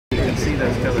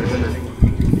those colors underneath.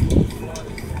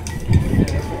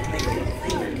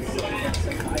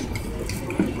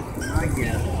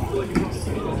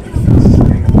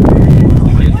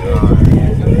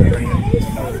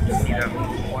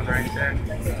 One right there.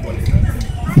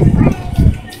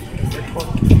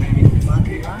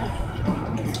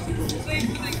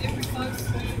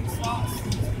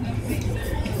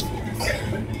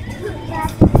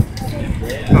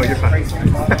 Oh, you're fine.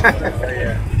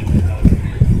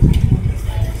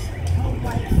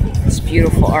 It's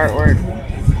beautiful artwork.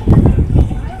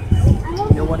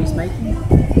 You know what he's making?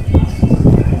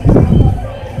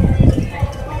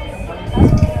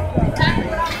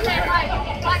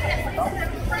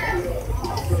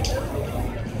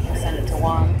 Send it to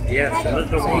Juan. Yes, So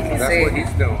that's see. what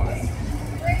he's doing.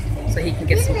 So he can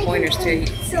get some pointers too,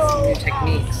 some new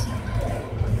techniques.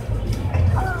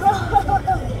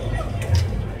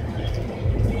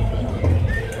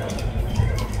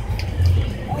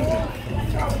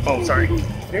 Oh, sorry.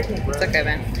 It's okay,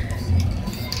 man.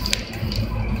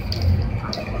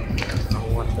 I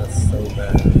want that so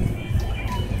bad.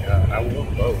 I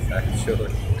want both,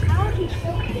 actually.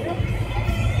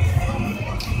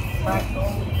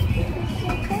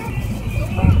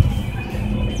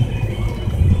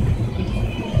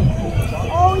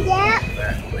 Oh, yeah.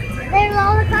 There's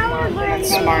all the colors, Brandon.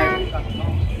 Smart.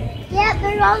 Yep,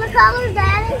 there's all the colors,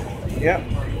 Daddy. Yep.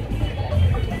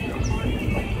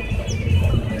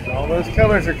 All those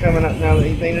colors are coming up now that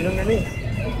he painted underneath.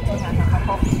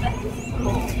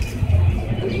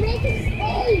 He's making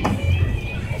space.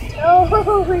 Oh, that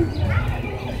is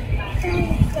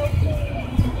so cool.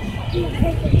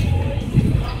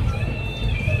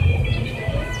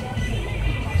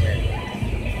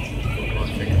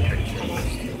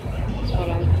 Hold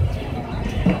on.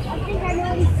 I think I know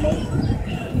what he's making.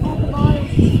 At the bottom.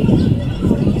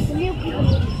 The new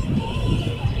people.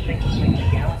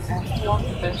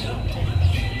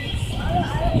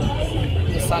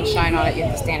 The sunshine on it, you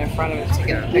have to stand in front of it to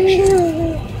get the picture.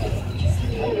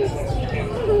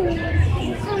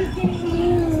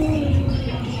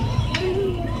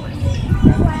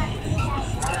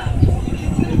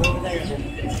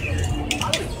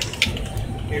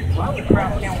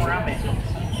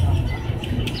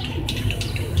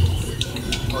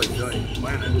 Oh, he's doing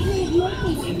planet.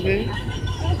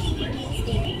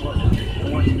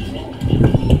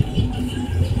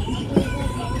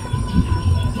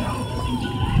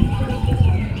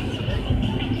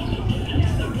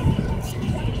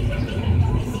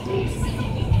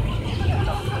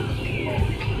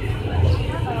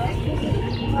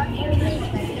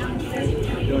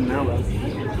 Doing now, bro.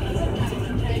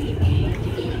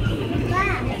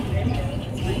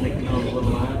 Making all the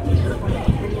little lines.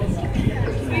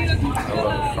 I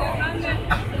love the song.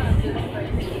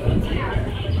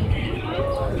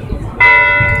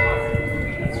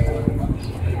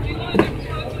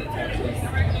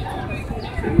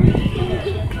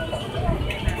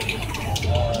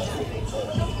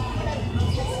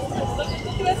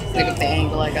 Look at the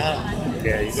angle I got.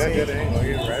 Yeah, you got good angle.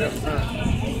 You're right up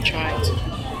front. Trying to.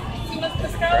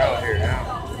 Crowd here now.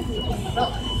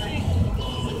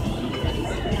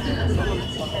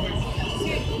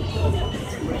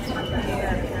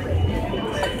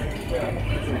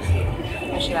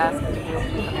 I should ask him to do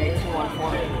an 821 for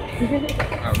me.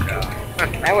 Oh, God.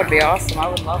 That would be awesome. I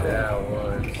would love it. Yeah, it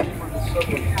was.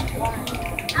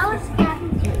 I was happy.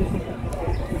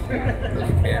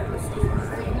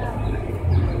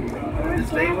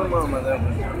 Stay with Mama, though.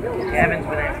 Gavin's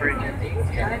been out for a jet.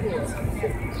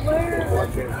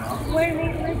 Where they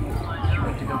live?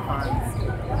 Went to go find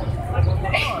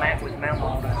Matt with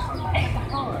Mama.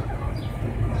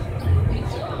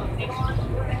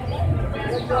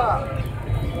 Good job.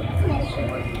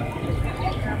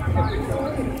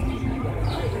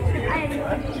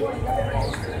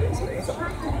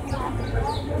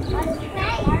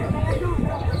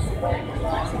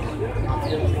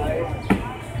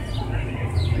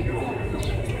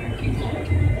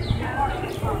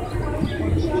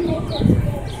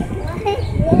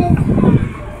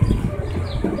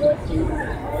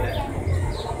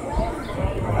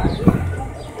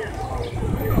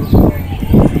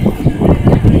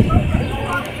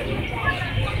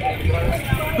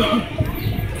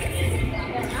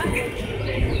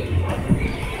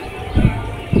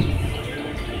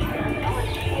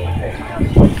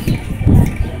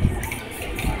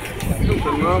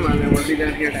 Mama, and then we'll be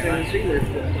down here soon as she lives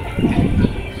there.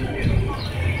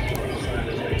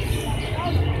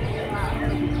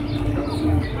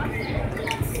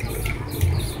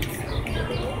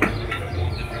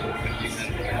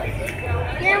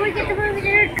 Yeah, we get to move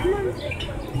there. Come on.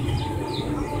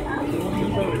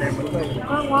 Over there, but Or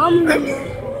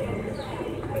ramen.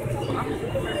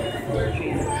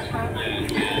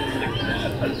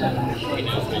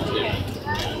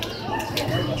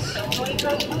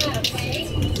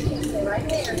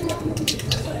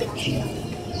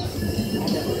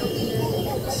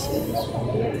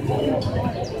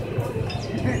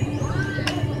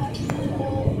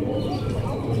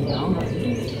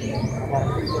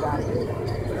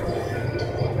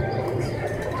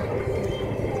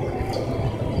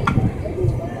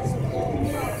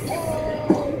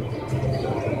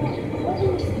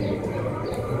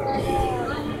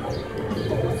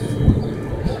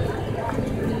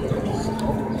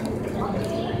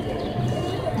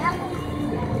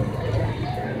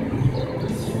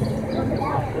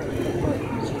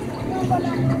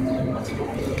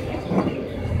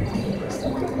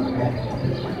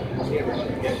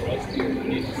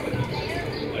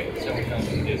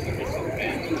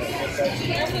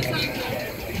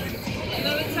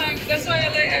 Another time, that's why I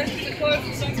like asking the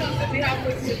clothes. Sometimes if we have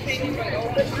with the painting, but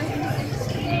all the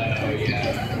time.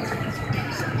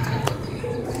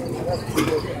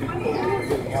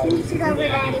 Discover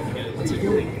Daddy.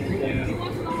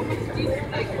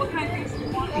 Like, what kind of things you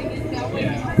want to get that way?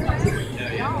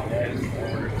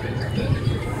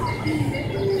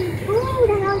 Ooh,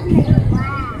 that house is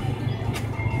wow.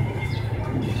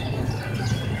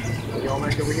 You all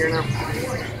like it over here now?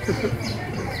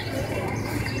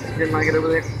 Didn't like it over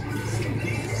there?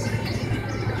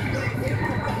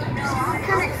 I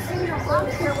can't see the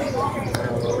box over there.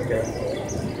 Oh, okay.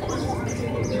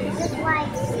 Just like,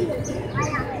 I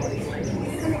can't see.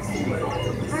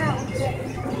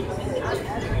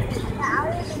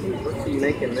 What's he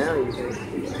making now, you think?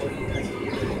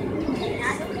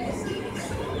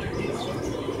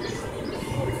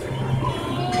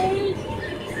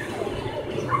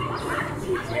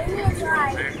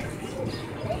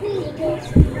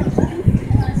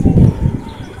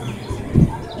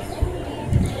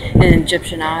 An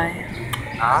Egyptian eye,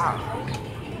 Ah.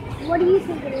 What do you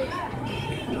think it is?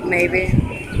 maybe.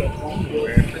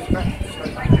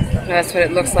 That's what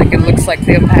it looks like. It looks like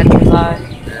Cleopatra's eye.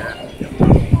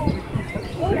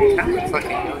 Kind of looks like a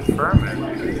young Furman.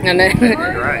 And then,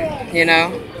 You're right. you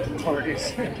know,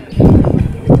 Parties.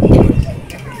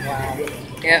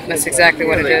 yeah, that's exactly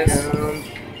what it is.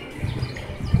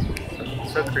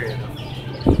 So creative.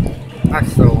 I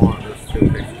so want those two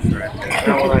pictures right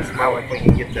there. I want to smell like we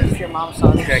can get that. If your mom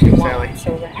saw this, Jack she and won't Sally.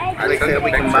 show that. I think that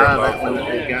we can buy that one that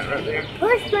they got right there.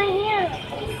 Push my hair.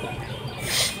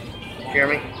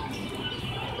 Jeremy?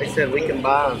 They said we can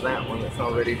buy that one that's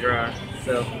already dry.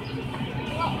 So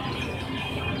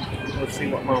let's see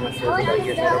what Mama says about getting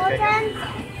it, okay?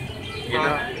 You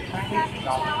know?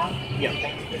 Yeah.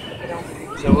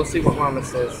 So we'll see what Mama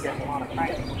says. But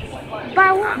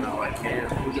I know I can.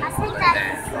 I think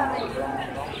that's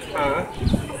Huh?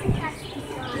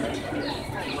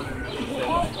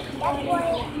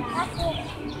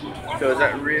 So is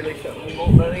that really something you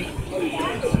want, buddy? I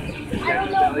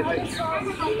don't know what it's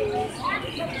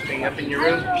Thing up in your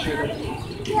room?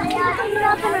 Yeah, I'm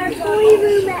up in our toy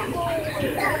room at home.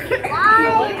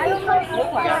 I don't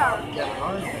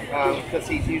know Because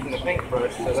he's using a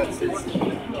paintbrush, so that's his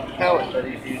palette that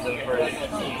he's using for his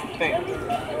paint.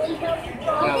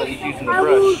 Now that he's using the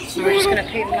brush. So we're just gonna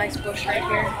paint a nice bush right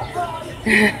here.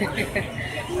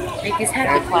 Make his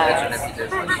happy class.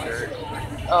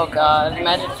 Oh God!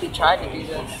 Imagine if he tried to do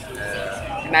this.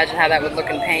 Imagine how that would look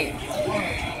in paint.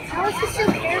 How is this so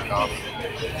careful?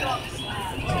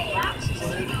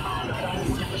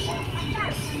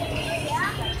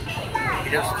 He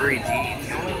does 3D.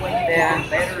 The only way you Yeah. can do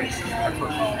better is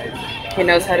He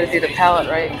knows how to do the palette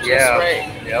right, just Yeah. right.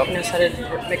 Yep. He knows how to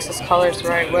mix his colors the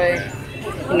right way.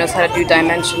 He knows how to do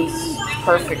dimensions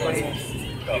perfectly.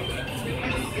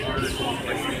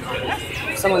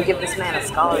 Someone give this man a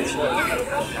scholarship. Oh,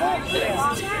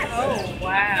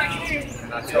 wow.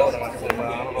 And I told him, I said,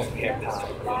 well, I don't know if we have time.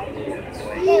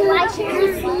 Hey, why should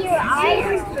we see your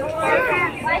eyes?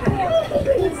 Why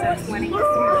can't we?